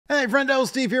Hey, friendo,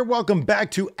 Steve here. Welcome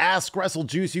back to Ask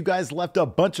WrestleJuice. You guys left a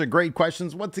bunch of great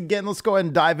questions. Once again, let's go ahead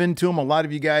and dive into them. A lot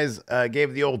of you guys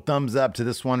gave the old thumbs up to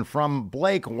this one from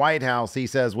Blake Whitehouse. He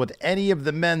says, would any of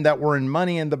the men that were in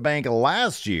Money in the Bank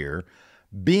last year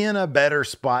be in a better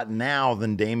spot now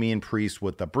than Damian Priest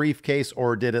with the briefcase,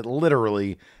 or did it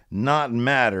literally not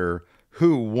matter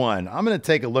who won? I'm going to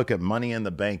take a look at Money in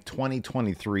the Bank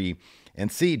 2023 and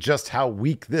see just how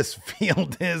weak this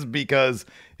field is, because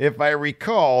if I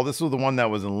recall, this was the one that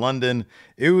was in London.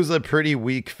 It was a pretty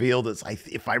weak field.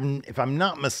 If I'm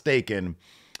not mistaken,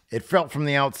 it felt from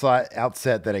the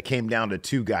outset that it came down to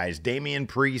two guys, Damian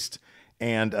Priest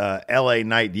and LA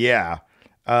Knight. Yeah.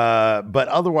 But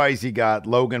otherwise, you got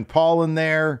Logan Paul in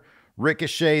there,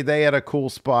 Ricochet, they had a cool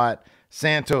spot,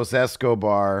 Santos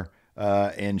Escobar,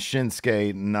 and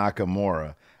Shinsuke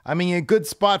Nakamura. I mean, a good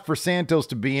spot for Santos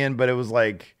to be in, but it was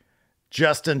like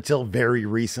just until very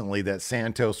recently that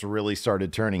Santos really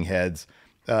started turning heads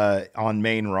on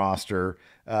main roster.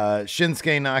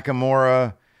 Shinsuke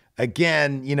Nakamura,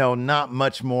 again, you know, not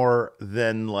much more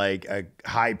than like a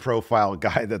high-profile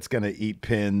guy that's going to eat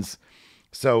pins.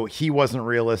 So he wasn't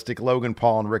realistic. Logan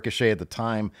Paul and Ricochet at the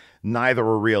time, neither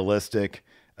were realistic.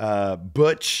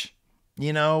 Butch,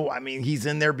 you know, I mean, he's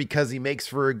in there because he makes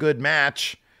for a good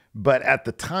match. But at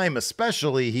the time,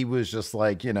 especially, he was just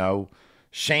like, you know,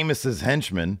 Sheamus's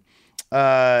henchman.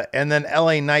 And then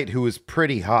LA Knight, who was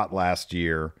pretty hot last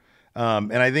year.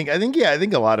 And I think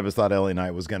a lot of us thought LA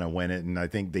Knight was going to win it. And I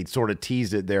think they sort of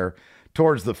teased it there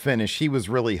towards the finish. He was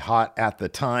really hot at the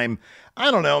time.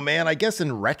 I don't know, man. I guess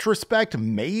in retrospect,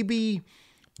 maybe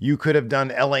you could have done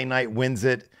LA Knight wins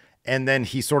it, and then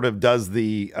he sort of does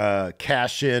the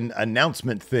cash-in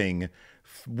announcement thing,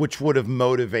 which would have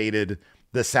motivated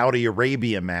the Saudi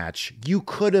Arabia match. You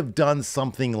could have done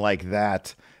something like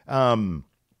that.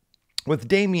 With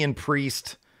Damian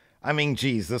Priest, I mean,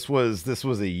 geez, this was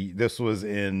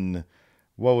in,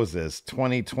 what was this?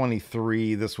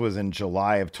 2023. This was in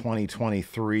July of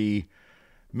 2023.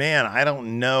 Man, I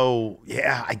don't know.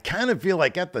 Yeah, I kind of feel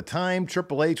like at the time,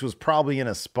 Triple H was probably in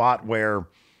a spot where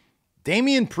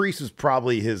Damian Priest was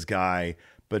probably his guy,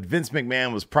 but Vince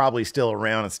McMahon was probably still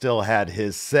around and still had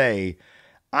his say.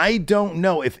 I don't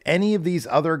know if any of these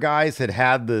other guys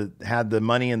had the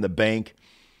Money in the Bank.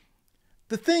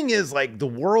 The thing is, like, the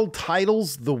world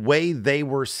titles, the way they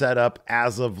were set up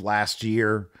as of last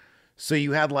year. So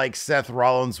you had like Seth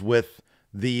Rollins with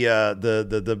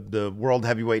the World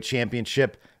Heavyweight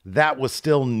Championship. That was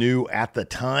still new at the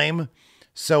time.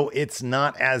 So it's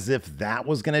not as if that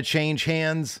was going to change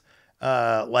hands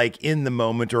like in the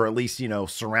moment, or at least, you know,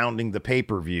 surrounding the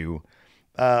pay-per-view.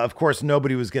 Of course,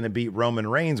 nobody was going to beat Roman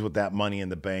Reigns with that Money in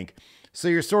the Bank. So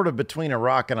you're sort of between a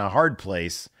rock and a hard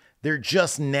place. They're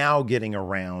just now getting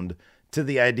around to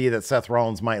the idea that Seth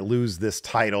Rollins might lose this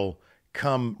title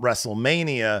come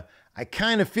WrestleMania. I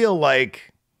kind of feel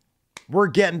like we're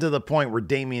getting to the point where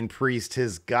Damian Priest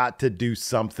has got to do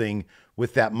something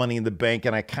with that Money in the Bank.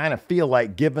 And I kind of feel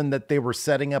like, given that they were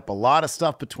setting up a lot of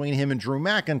stuff between him and Drew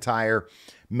McIntyre,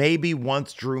 maybe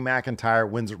once Drew McIntyre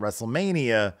wins at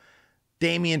WrestleMania,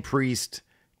 Damian Priest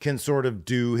can sort of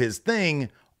do his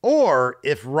thing. Or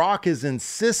if Rock is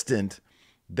insistent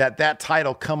that that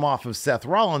title come off of Seth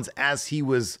Rollins, as he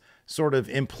was sort of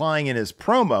implying in his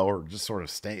promo, or just sort of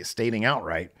stating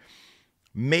outright,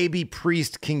 maybe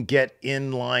Priest can get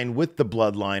in line with the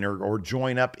Bloodline, or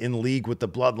join up in league with the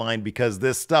Bloodline, because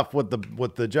this stuff with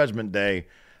the Judgment Day,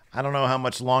 I don't know how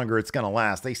much longer it's going to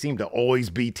last. They seem to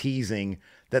always be teasing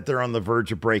that they're on the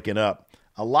verge of breaking up.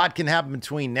 A lot can happen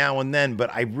between now and then,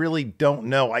 but I really don't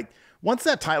know. Once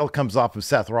that title comes off of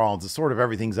Seth Rollins, it's sort of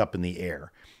everything's up in the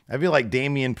air. I feel like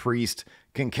Damian Priest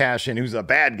can cash in, who's a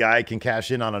bad guy, can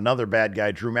cash in on another bad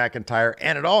guy, Drew McIntyre,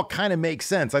 and it all kind of makes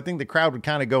sense. I think the crowd would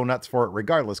kind of go nuts for it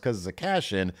regardless, because it's a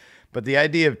cash in. But the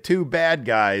idea of two bad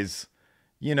guys,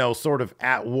 you know, sort of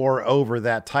at war over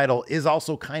that title is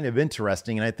also kind of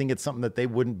interesting. And I think it's something that they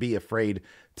wouldn't be afraid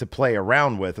to play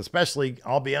around with, especially,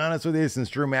 I'll be honest with you, since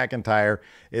Drew McIntyre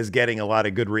is getting a lot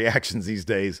of good reactions these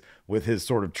days with his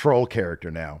sort of troll character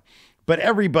now. But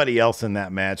everybody else in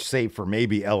that match, save for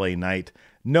maybe LA Knight,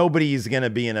 nobody's going to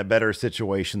be in a better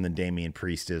situation than Damian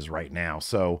Priest is right now.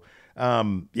 So,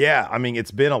 yeah, I mean,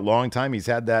 it's been a long time. He's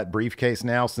had that briefcase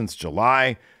now since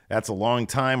July. That's a long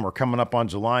time. We're coming up on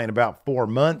July in about 4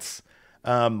 months,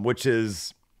 which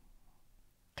is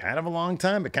kind of a long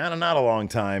time, but kind of not a long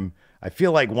time. I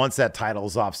feel like once that title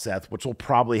is off Seth, which will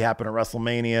probably happen at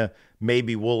WrestleMania,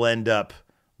 maybe we'll end up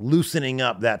loosening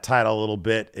up that title a little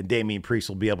bit, and Damian Priest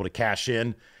will be able to cash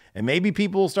in. And maybe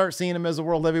people will start seeing him as a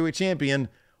World Heavyweight Champion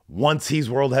once he's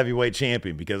World Heavyweight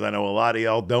Champion, because I know a lot of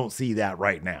y'all don't see that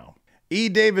right now. E.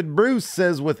 David Bruce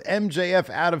says, with MJF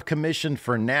out of commission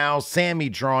for now, Sammy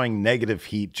drawing negative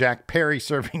heat, Jack Perry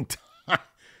serving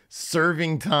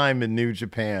time in New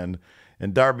Japan,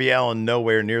 and Darby Allin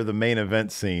nowhere near the main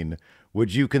event scene,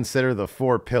 would you consider the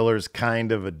Four Pillars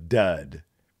kind of a dud?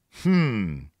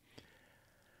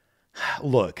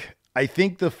 Look, I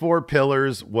think the Four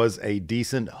Pillars was a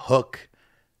decent hook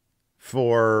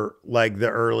for like the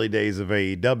early days of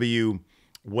AEW,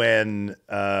 when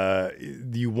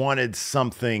you wanted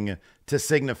something to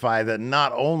signify that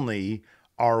not only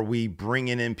are we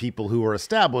bringing in people who are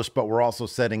established, but we're also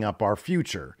setting up our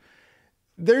future.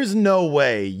 There's no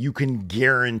way you can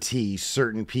guarantee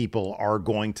certain people are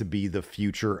going to be the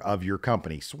future of your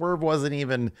company. Swerve wasn't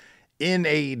even in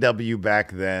AEW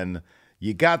back then.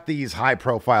 You got these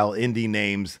high-profile indie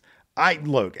names.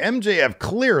 Look, MJF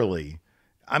clearly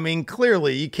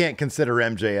you can't consider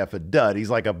MJF a dud. He's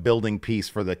like a building piece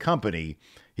for the company.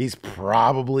 He's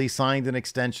probably signed an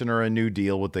extension or a new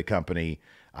deal with the company.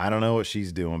 I don't know what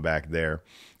she's doing back there.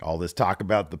 All this talk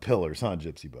about the pillars, huh,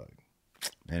 Gypsy Bug?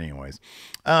 Anyways,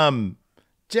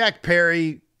 Jack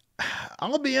Perry,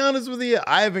 I'll be honest with you,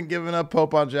 I haven't given up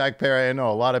hope on Jack Perry. I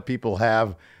know a lot of people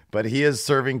have, but he is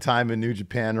serving time in New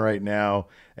Japan right now.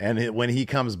 And when he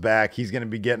comes back, he's going to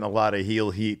be getting a lot of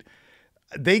heel heat.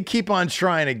 They keep on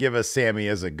trying to give us Sammy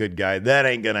as a good guy. That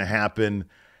ain't going to happen.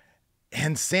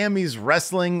 And Sammy's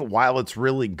wrestling, while it's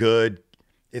really good,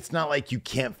 it's not like you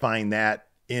can't find that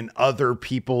in other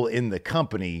people in the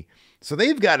company. So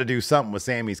they've got to do something with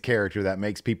Sammy's character that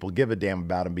makes people give a damn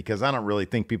about him, because I don't really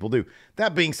think people do.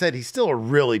 That being said, he's still a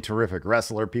really terrific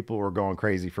wrestler. People were going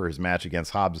crazy for his match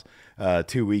against Hobbs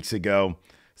 2 weeks ago.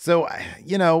 So, I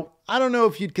don't know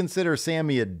if you'd consider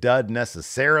Sammy a dud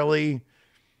necessarily,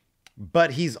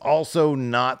 but he's also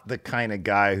not the kind of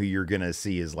guy who you're going to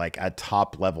see as like a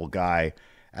top level guy,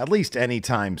 at least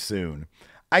anytime soon.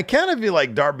 I kind of feel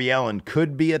like Darby Allin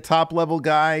could be a top level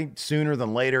guy sooner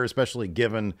than later, especially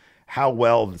given how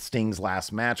well Sting's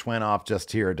last match went off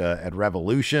just here at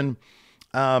Revolution.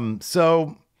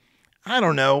 So I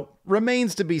don't know.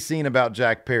 Remains to be seen about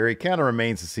Jack Perry. Kind of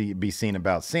remains to be seen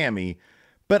about Sammy.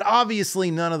 But obviously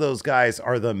none of those guys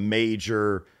are the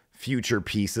major future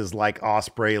pieces like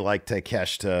Ospreay, like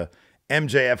Takeshita.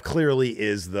 MJF clearly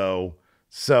is, though.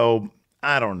 So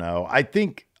I don't know. I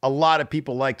think a lot of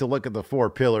people like to look at the Four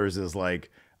Pillars as like,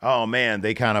 oh man,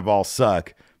 they kind of all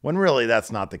suck, when really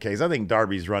that's not the case. I think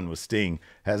Darby's run with Sting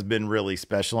has been really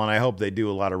special, and I hope they do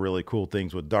a lot of really cool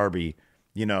things with Darby,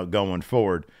 going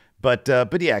forward. But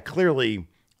yeah, clearly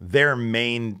their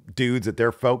main dudes that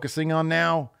they're focusing on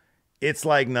now, it's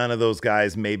like none of those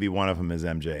guys, maybe one of them is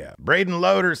MJF. Braden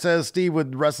Loader says, Steve,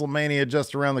 with WrestleMania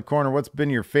just around the corner, what's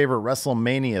been your favorite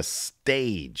WrestleMania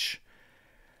stage?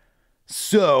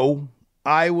 So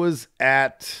I was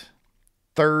at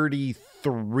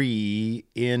 33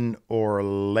 in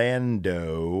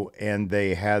Orlando, and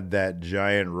they had that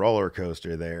giant roller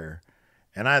coaster there.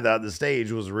 And I thought the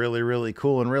stage was really, really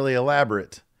cool and really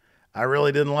elaborate. I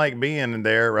really didn't like being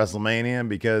there at WrestleMania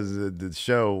because the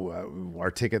show,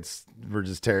 our tickets were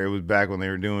just terrible. It was back when they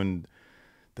were doing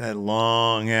that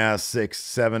long ass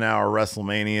 6-7 hour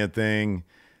WrestleMania thing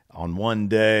on one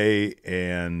day.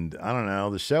 And I don't know,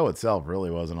 the show itself really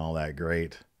wasn't all that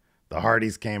great. The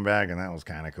Hardys came back, and that was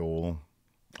kind of cool.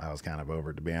 I was kind of over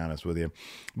it, to be honest with you.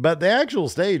 But the actual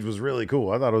stage was really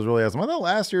cool. I thought it was really awesome. I thought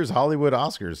last year's Hollywood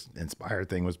Oscars inspired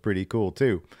thing was pretty cool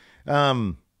too.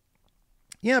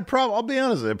 Yeah, I'll be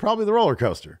honest with you, probably the roller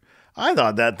coaster. I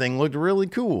thought that thing looked really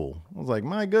cool. I was like,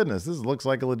 my goodness, this looks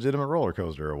like a legitimate roller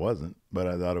coaster. It wasn't, but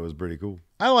I thought it was pretty cool.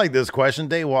 I like this question.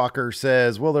 Daywalker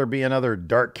says, will there be another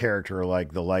dark character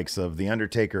like the likes of The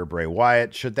Undertaker or Bray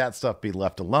Wyatt? Should that stuff be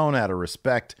left alone out of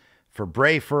respect for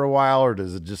Bray for a while, or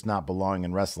does it just not belong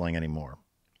in wrestling anymore?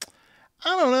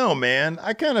 I don't know, man.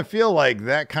 I kind of feel like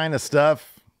that kind of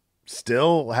stuff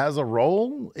still has a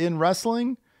role in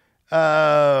wrestling.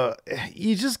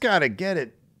 You just got to get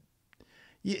it.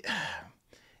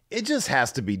 It just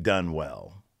has to be done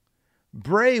well.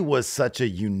 Bray was such a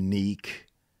unique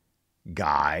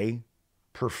guy,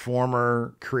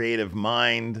 performer, creative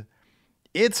mind.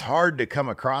 It's hard to come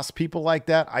across people like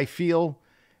that, I feel.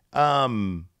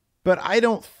 But I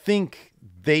don't think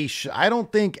I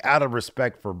don't think out of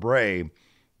respect for Bray,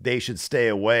 they should stay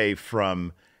away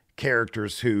from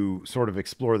characters who sort of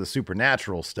explore the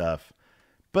supernatural stuff.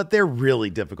 But they're really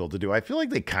difficult to do. I feel like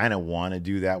they kind of want to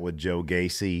do that with Joe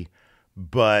Gacy,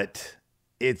 but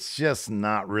it's just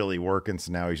not really working.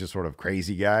 So now he's just sort of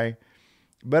crazy guy.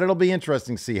 But it'll be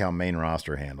interesting to see how main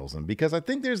roster handles him, because I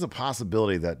think there's a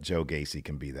possibility that Joe Gacy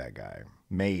can be that guy.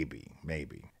 Maybe.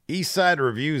 Eastside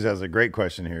Reviews has a great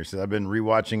question here. He says, I've been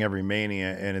rewatching every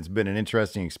Mania, and it's been an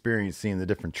interesting experience seeing the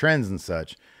different trends and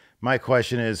such. My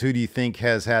question is, who do you think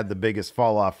has had the biggest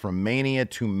fall off from Mania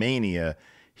to Mania?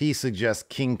 He suggests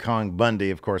King Kong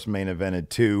Bundy, of course, main evented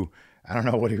 2. I don't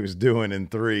know what he was doing in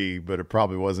 3, but it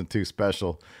probably wasn't too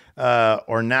special.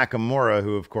 Or Nakamura,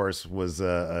 who, of course, was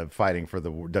fighting for the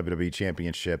WWE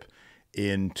Championship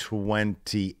in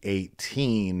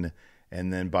 2018.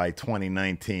 And then by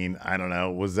 2019, I don't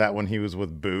know, was that when he was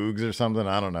with Boogs or something?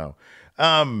 I don't know.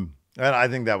 And I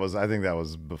think that was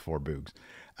before Boogs.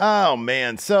 Oh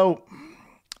man. So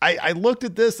I looked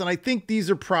at this and I think these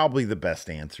are probably the best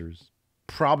answers.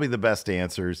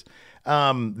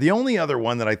 The only other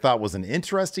one that I thought was an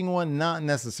interesting one, not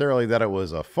necessarily that it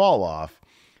was a fall off,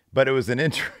 but it was an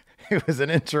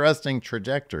interesting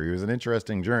trajectory. It was an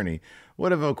interesting journey.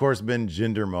 Would have, of course, been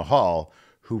Jinder Mahal,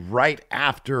 who right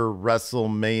after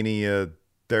WrestleMania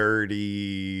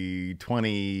 30,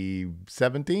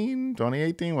 2017,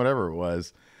 2018, whatever it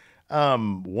was,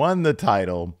 won the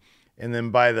title. And then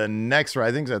by the next,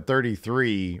 I think it's at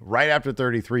 33, right after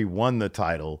 33, won the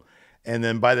title. And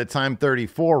then by the time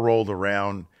 34 rolled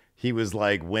around, he was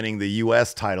like winning the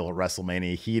US title at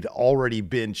WrestleMania. He'd already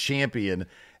been champion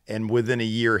and within a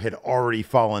year had already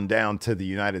fallen down to the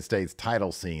United States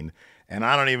title scene. And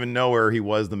I don't even know where he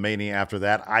was the Mania after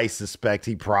that. I suspect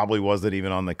he probably wasn't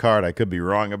even on the card. I could be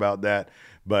wrong about that,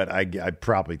 but I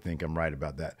probably think I'm right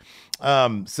about that.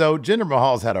 So Jinder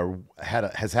Mahal's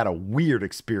has had a weird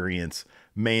experience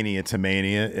Mania to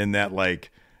Mania in that,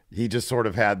 like, he just sort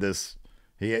of had this.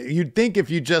 You'd think if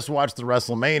you just watched the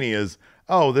WrestleManias,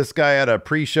 oh, this guy had a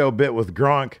pre-show bit with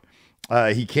Gronk.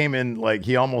 He came in like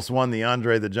he almost won the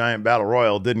Andre the Giant Battle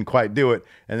Royal, didn't quite do it.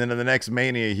 And then in the next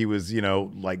Mania, he was,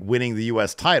 like winning the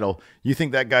US title. You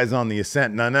think that guy's on the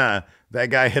ascent. Nah. That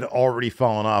guy had already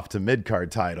fallen off to mid-card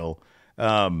title.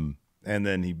 And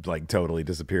then he like totally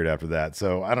disappeared after that.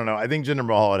 So I don't know. I think Jinder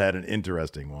Mahal had an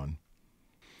interesting one.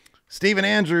 Stephen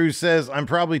Andrews says, I'm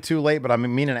probably too late, but I've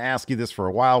been meaning to ask you this for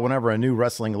a while. Whenever a new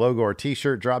wrestling logo or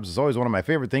t-shirt drops, it's always one of my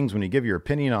favorite things when you give your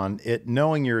opinion on it,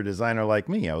 knowing you're a designer like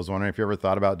me. I was wondering if you ever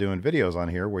thought about doing videos on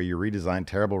here where you redesign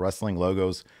terrible wrestling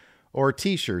logos or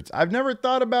t-shirts. I've never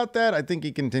thought about that. I think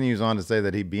he continues on to say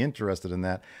that he'd be interested in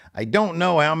that. I don't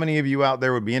know how many of you out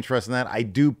there would be interested in that. I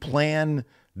do plan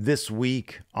this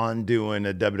week on doing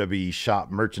a WWE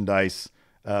shop merchandise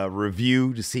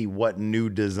review to see what new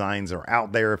designs are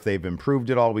out there, if they've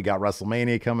improved at all. We got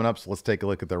WrestleMania coming up, so let's take a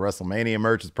look at the WrestleMania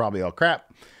merch. It's probably all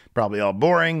crap, probably all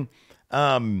boring.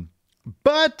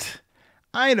 But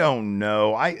I don't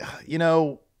know.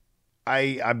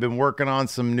 I've been working on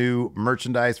some new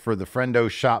merchandise for the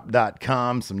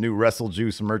friendoshop.com, some new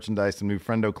WrestleJuice merchandise, some new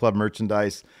Friendo Club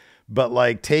merchandise, but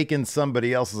like taking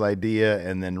somebody else's idea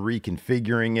and then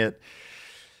reconfiguring it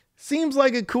seems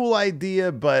like a cool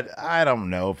idea, but I don't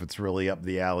know if it's really up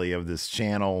the alley of this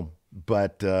channel.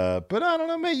 But I don't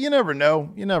know. Maybe, you never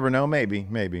know. You never know. Maybe.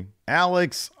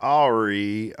 Alex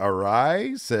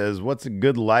Arai says, what's a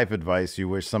good life advice you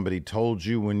wish somebody told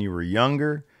you when you were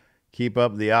younger? Keep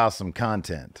up the awesome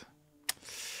content.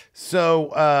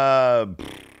 So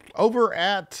over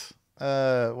at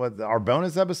our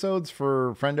bonus episodes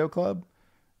for Friendo Club,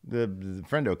 the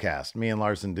Friendo Cast, me and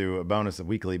Larson do a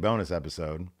weekly bonus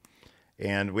episode.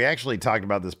 And we actually talked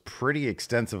about this pretty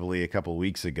extensively a couple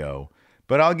weeks ago,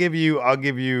 but I'll give you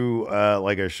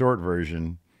like a short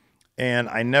version. And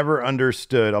I never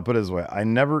understood, I'll put it this way.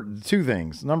 Two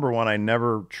things. Number one, I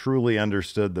never truly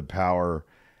understood the power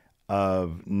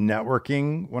of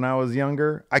networking when I was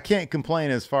younger. I can't complain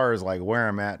as far as like where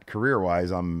I'm at career-wise.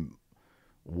 I'm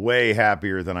way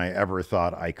happier than I ever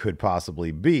thought I could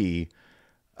possibly be.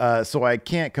 So I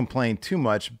can't complain too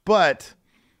much, but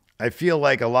I feel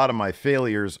like a lot of my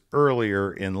failures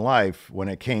earlier in life when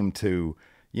it came to,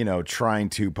 trying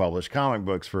to publish comic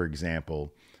books, for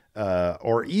example,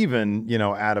 or even,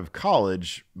 out of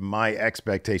college, my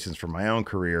expectations for my own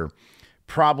career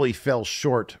probably fell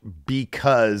short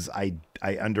because I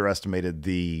underestimated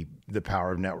the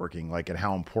power of networking, like, and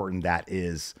how important that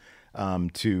is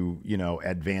to,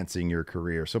 advancing your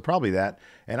career. So probably that.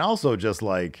 And also just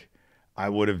like, I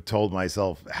would have told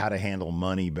myself how to handle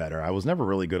money better. I was never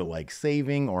really good at like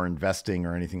saving or investing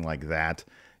or anything like that.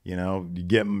 You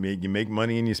make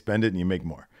money and you spend it and you make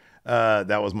more.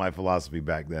 That was my philosophy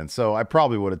back then. So I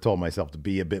probably would have told myself to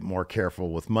be a bit more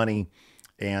careful with money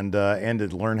and to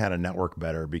learn how to network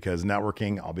better, because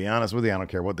networking, I'll be honest with you, I don't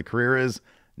care what the career is.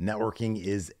 Networking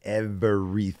is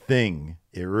everything.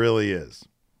 It really is.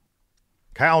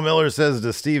 Kyle Miller says,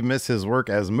 does Steve miss his work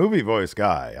as movie voice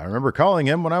guy? I remember calling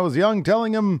him when I was young,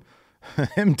 telling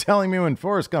me when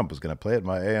Forrest Gump was going to play at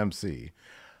my AMC.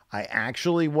 I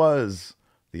actually was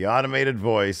the automated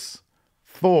voice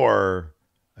for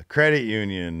a credit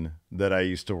union that I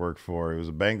used to work for. It was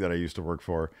a bank that I used to work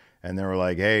for. And they were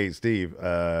like, hey, Steve,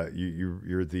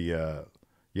 you're the,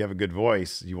 you have a good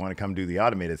voice. You want to come do the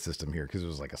automated system here? Because it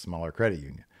was like a smaller credit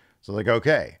union. So like,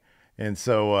 okay. And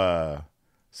so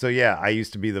yeah, I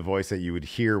used to be the voice that you would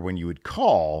hear when you would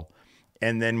call.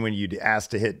 And then when you'd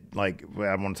ask to hit, like,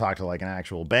 I want to talk to like an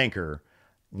actual banker,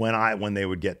 when they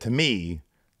would get to me,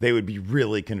 they would be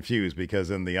really confused because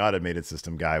then the automated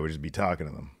system guy would just be talking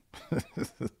to them.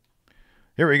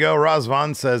 Here we go.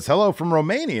 Razvan says, hello from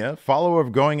Romania. Follower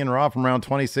of Going in Raw from around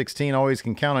 2016. Always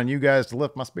can count on you guys to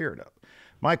lift my spirit up.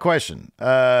 My question,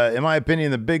 in my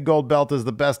opinion, the big gold belt is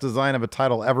the best design of a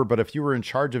title ever. But if you were in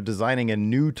charge of designing a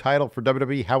new title for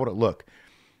WWE, how would it look?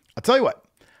 I'll tell you what.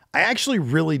 I actually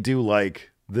really do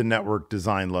like the network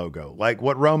design logo. Like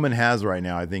what Roman has right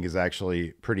now, I think is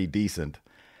actually pretty decent.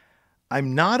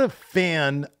 I'm not a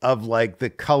fan of like the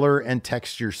color and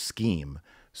texture scheme.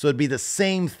 So it'd be the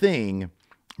same thing,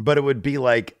 but it would be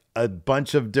like a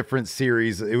bunch of different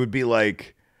series. It would be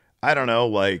like, I don't know,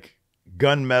 like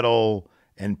gunmetal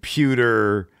and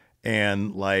pewter,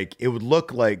 and like it would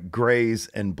look like grays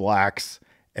and blacks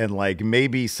and like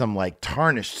maybe some like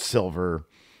tarnished silver.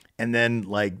 And then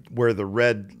like where the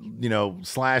red,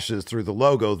 slashes through the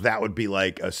logo, that would be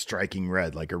like a striking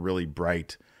red, like a really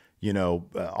bright,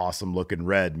 awesome looking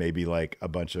red, maybe like a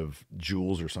bunch of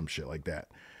jewels or some shit like that.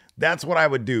 That's what I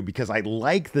would do because I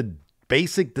like the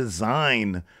basic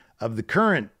design of the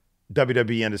current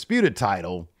WWE Undisputed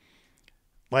title.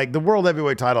 Like the World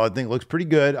Heavyweight title, I think looks pretty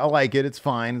good. I like it. It's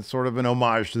fine. It's sort of an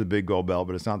homage to the big gold belt,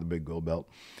 but it's not the big gold belt.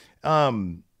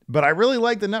 But I really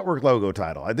like the network logo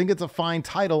title. I think it's a fine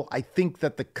title. I think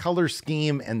that the color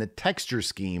scheme and the texture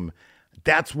scheme,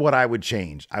 that's what I would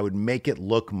change. I would make it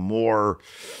look more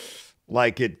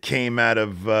like it came out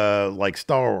of like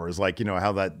Star Wars, like,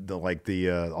 how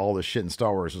that all the shit in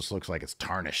Star Wars just looks like it's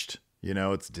tarnished,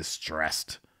 it's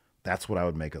distressed. That's what I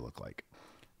would make it look like.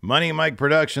 Money Mike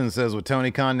Productions says, with Tony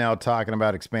Khan now talking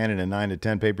about expanding to 9 to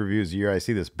 10 pay-per-views a year, I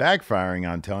see this backfiring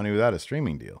on Tony without a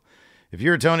streaming deal. If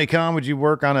you're Tony Khan, would you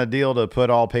work on a deal to put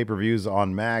all pay-per-views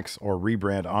on Max or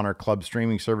rebrand Honor Club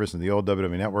streaming service in the old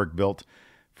WWE network built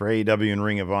for AEW and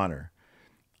Ring of Honor?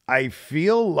 I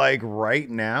feel like right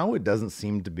now it doesn't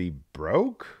seem to be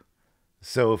broke.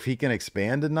 So if he can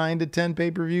expand to 9 to 10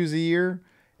 pay-per-views a year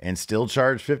and still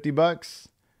charge $50,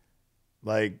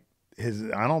 like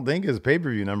I don't think his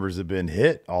pay-per-view numbers have been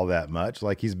hit all that much.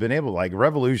 Like he's been able, like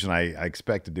Revolution, I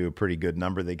expect to do a pretty good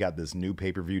number. They got this new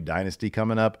pay-per-view Dynasty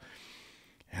coming up.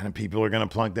 And people are going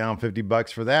to plunk down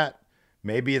 $50 for that.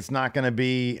 Maybe it's not going to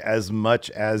be as much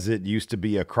as it used to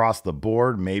be across the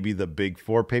board. Maybe the big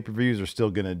 4 pay-per-views are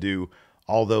still going to do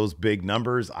all those big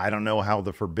numbers. I don't know how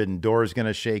the Forbidden Door is going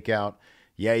to shake out.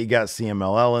 Yeah, you got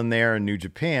CMLL in there and New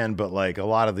Japan, but like a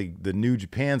lot of the New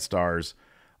Japan stars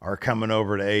are coming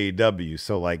over to AEW.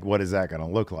 So like, what is that going to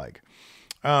look like?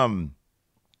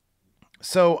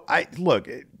 So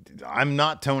I'm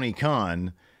not Tony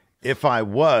Khan. If I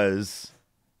was,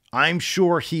 I'm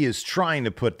sure he is trying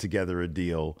to put together a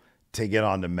deal to get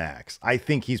onto Max. I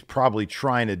think he's probably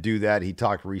trying to do that. He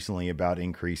talked recently about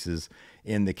increases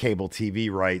in the cable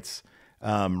TV rights,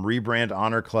 rebrand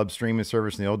Honor Club streaming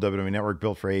service in the old WWE network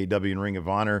built for AEW and Ring of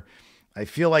Honor. I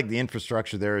feel like the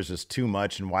infrastructure there is just too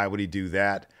much. And why would he do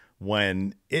that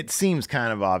when it seems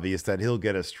kind of obvious that he'll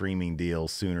get a streaming deal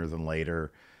sooner than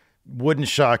later? Wouldn't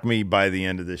shock me by the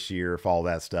end of this year if all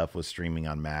that stuff was streaming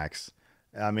on Max.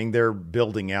 I mean, they're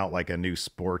building out like a new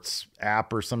sports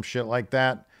app or some shit like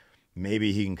that.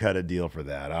 Maybe he can cut a deal for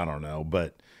that. I don't know.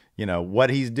 But, what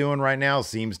he's doing right now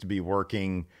seems to be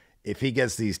working. If he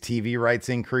gets these TV rights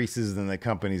increases, then the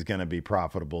company's going to be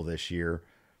profitable this year.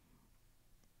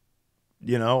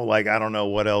 Like, I don't know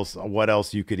what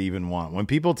else you could even want. When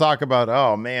people talk about,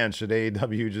 oh man, should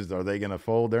AEW are they going to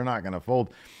fold? They're not going to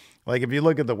fold. Like, if you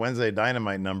look at the Wednesday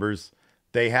Dynamite numbers,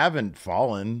 they haven't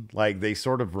fallen. Like they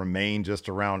sort of remain just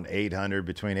around 800,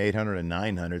 between 800 and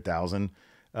 900,000.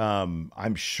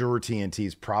 I'm sure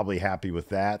TNT's probably happy with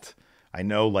that. I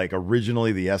know like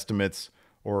originally the estimates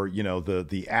or,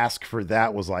 the ask for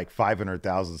that was like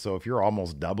 500,000. So if you're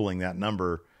almost doubling that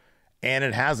number and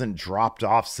it hasn't dropped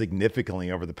off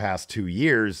significantly over the past 2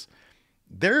 years,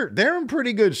 they're in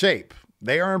pretty good shape.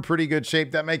 They are in pretty good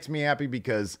shape. That makes me happy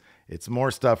because it's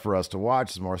more stuff for us to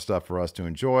watch. It's more stuff for us to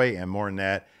enjoy. And more than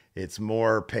that, it's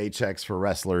more paychecks for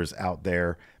wrestlers out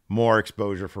there, more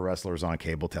exposure for wrestlers on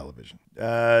cable television.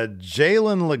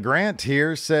 Jalen LeGrant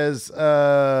here says,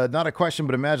 not a question,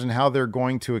 but imagine how they're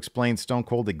going to explain Stone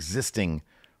Cold existing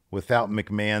without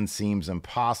McMahon seems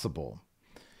impossible.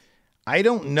 I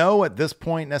don't know at this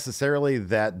point necessarily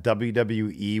that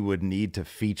WWE would need to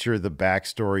feature the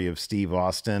backstory of Steve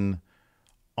Austin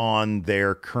on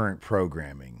their current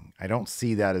programming. I don't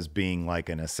see that as being like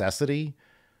a necessity.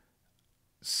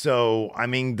 So, I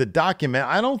mean, the document,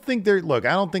 I don't think they're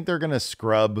going to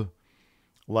scrub,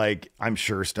 like, I'm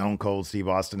sure Stone Cold Steve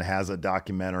Austin has a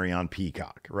documentary on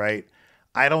Peacock, right?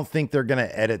 I don't think they're going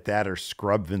to edit that or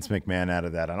scrub Vince McMahon out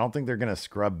of that. I don't think they're going to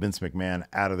scrub Vince McMahon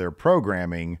out of their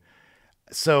programming.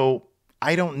 So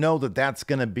I don't know that that's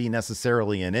going to be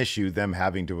necessarily an issue, them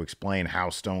having to explain how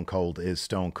Stone Cold is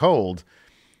Stone Cold.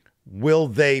 Will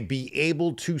they be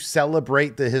able to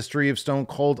celebrate the history of Stone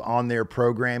Cold on their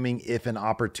programming if an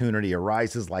opportunity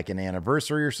arises, like an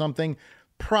anniversary or something?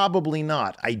 Probably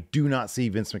not. I do not see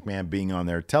Vince McMahon being on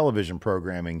their television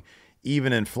programming,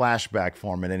 even in flashback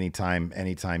form at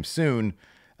anytime soon.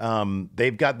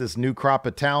 They've got this new crop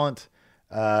of talent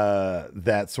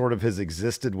that sort of has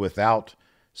existed without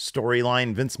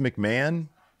storyline Vince McMahon.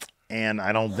 And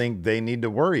I don't think they need to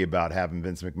worry about having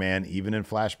Vince McMahon even in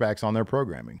flashbacks on their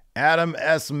programming. Adam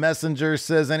S. Messenger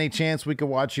says, any chance we could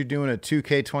watch you doing a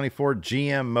 2K24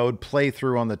 GM mode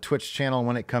playthrough on the Twitch channel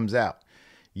when it comes out?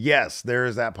 Yes, there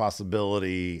is that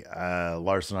possibility.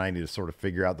 Larson and I need to sort of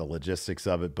figure out the logistics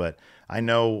of it, but I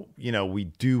know, we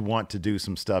do want to do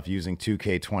some stuff using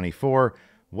 2K24.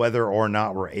 Whether or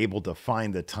not we're able to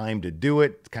find the time to do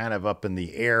it, it's kind of up in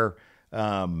the air.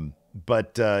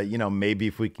 But maybe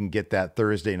if we can get that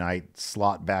Thursday night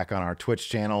slot back on our Twitch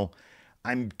channel,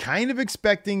 I'm kind of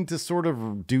expecting to sort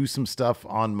of do some stuff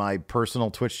on my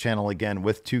personal Twitch channel again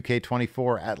with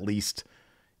 2K24, at least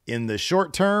in the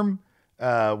short term.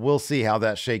 We'll see how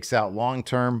that shakes out long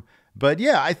term. But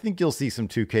yeah, I think you'll see some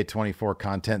 2K24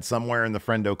 content somewhere in the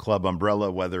Friendo Club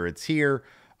umbrella, whether it's here,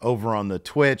 over on the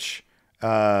Twitch,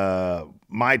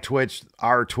 my Twitch,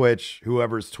 our Twitch,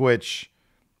 whoever's Twitch.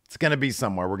 It's going to be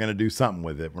somewhere. We're going to do something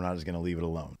with it. We're not just going to leave it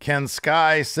alone. Ken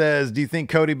Sky says, do you think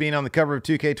Cody being on the cover of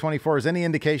 2K24 is any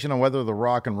indication on whether the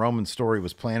Rock and Roman story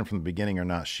was planned from the beginning or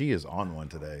not? She is on one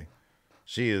today.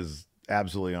 She is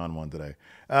absolutely on one today.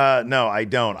 No, I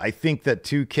don't. I think that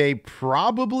 2K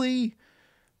probably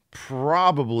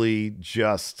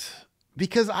just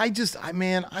because I just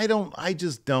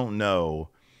don't know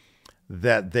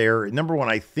that they're, number one,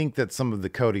 I think that some of the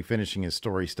Cody finishing his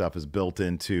story stuff is built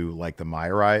into like the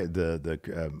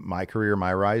My Career,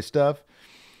 My Rise stuff.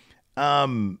 I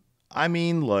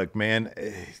mean, look, man,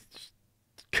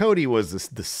 Cody was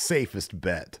the safest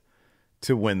bet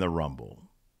to win the Rumble.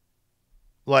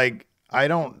 Like, I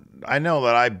know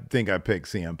that I think I picked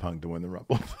CM Punk to win the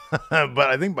Rumble, but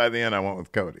I think by the end I went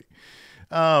with Cody.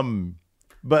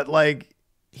 But like,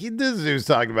 this dude's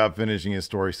talking about finishing his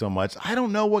story so much. I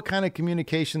don't know what kind of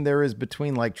communication there is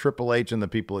between like Triple H and the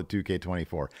people at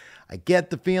 2K24. I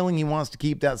get the feeling he wants to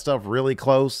keep that stuff really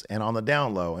close and on the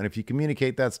down low. And if you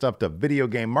communicate that stuff to video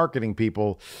game marketing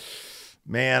people,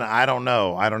 man, I don't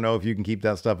know. I don't know if you can keep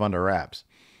that stuff under wraps.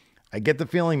 I get the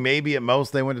feeling maybe at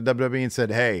most they went to WWE and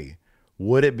said, hey,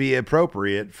 would it be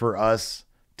appropriate for us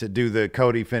to do the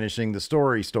Cody finishing the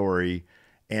story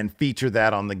and feature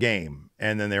that on the game?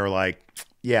 And then they were like,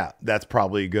 yeah, that's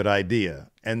probably a good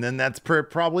idea. And then that's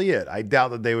probably it. I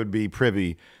doubt that they would be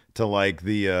privy to like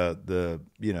the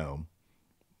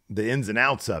ins and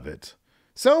outs of it.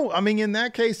 So, I mean, in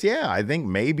that case, yeah, I think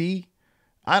maybe,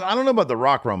 I don't know about the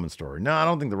Rock Roman story. No, I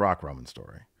don't think the Rock Roman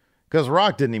story, because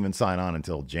Rock didn't even sign on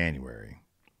until January.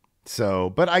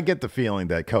 So, but I get the feeling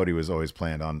that Cody was always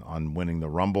planned on winning the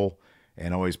Rumble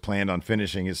and always planned on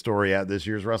finishing his story at this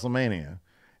year's WrestleMania.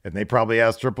 And they probably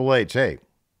asked Triple H, hey,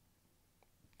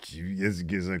 is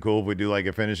it cool if we do like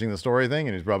a finishing the story thing?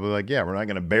 And he's probably like, yeah, we're not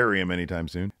going to bury him anytime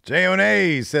soon.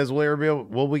 J.O.N.A. says,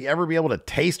 will we ever be able to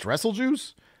taste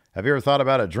WrestleJuice? Have you ever thought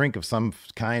about a drink of some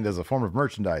kind as a form of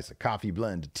merchandise, a coffee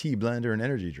blend, a tea blend, or an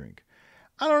energy drink?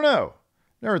 I don't know.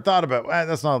 Never thought about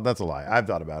that's a lie. I've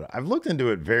thought about it. I've looked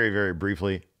into it very, very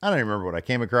briefly. I don't even remember what I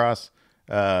came across.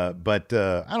 But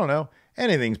I don't know.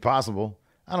 Anything's possible.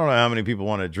 I don't know how many people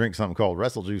want to drink something called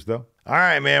WrestleJuice, though. All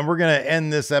right, man, we're going to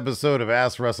end this episode of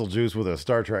Ask WrestleJuice with a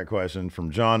Star Trek question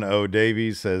from John O.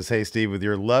 Davies. Says, hey, Steve, with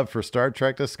your love for Star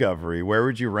Trek Discovery, where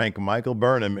would you rank Michael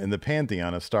Burnham in the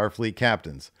pantheon of Starfleet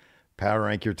captains? Power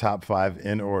rank your top 5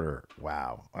 in order.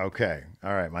 Wow. Okay.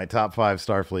 All right, my top 5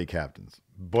 Starfleet captains.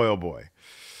 Boy, oh boy.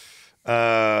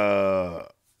 I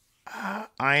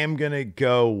am going to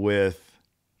go with,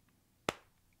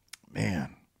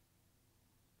 man.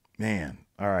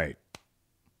 All right.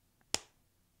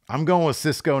 I'm going with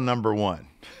Cisco number 1.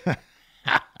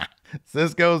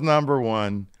 Cisco's number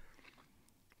 1.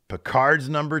 Picard's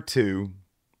number 2.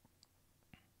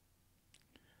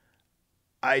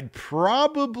 I'd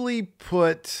probably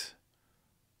put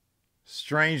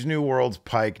Strange New Worlds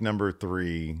Pike number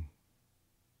 3.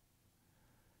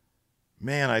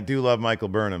 Man, I do love Michael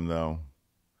Burnham, though.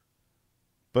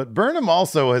 But Burnham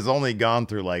also has only gone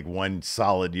through like 1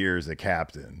 solid year as a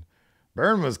captain.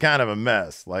 Burnham was kind of a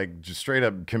mess, like just straight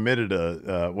up committed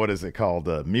a, what is it called,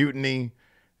 a mutiny,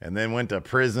 and then went to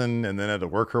prison and then had to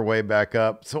work her way back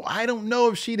up. So I don't know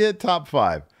if she'd hit top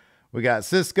 5. We got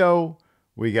Cisco,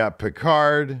 we got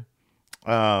Picard.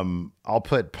 I'll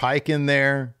put Pike in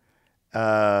there.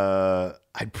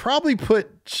 I'd probably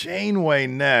put Janeway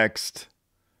next.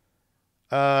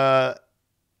 And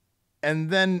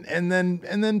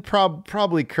then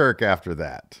probably Kirk after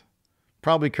that.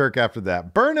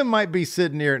 Burnham might be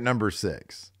sitting here at number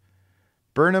 6.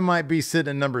 Burnham might be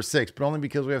sitting at number 6, but only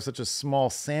because we have such a small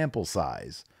sample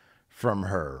size from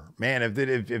her. Man,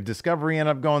 if Discovery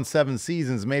ended up going 7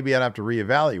 seasons, maybe I'd have to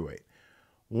reevaluate.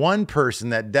 One person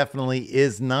that definitely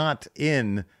is not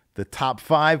in the top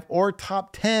 5 or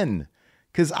top 10,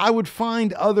 because I would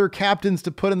find other captains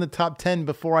to put in the top 10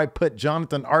 before I put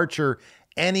Jonathan Archer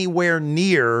anywhere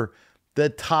near the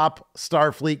top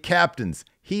Starfleet captains.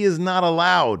 He is not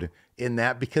allowed in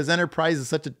that because Enterprise is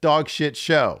such a dog shit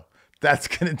show. That's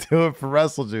going to do it for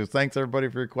WrestleJuice. Thanks everybody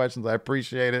for your questions. I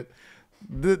appreciate it.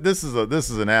 This is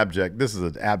an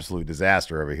absolute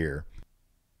disaster over here.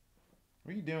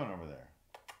 What are you doing over there?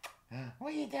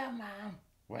 What are you doing, Mom?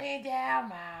 What are you doing,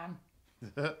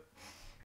 Mom?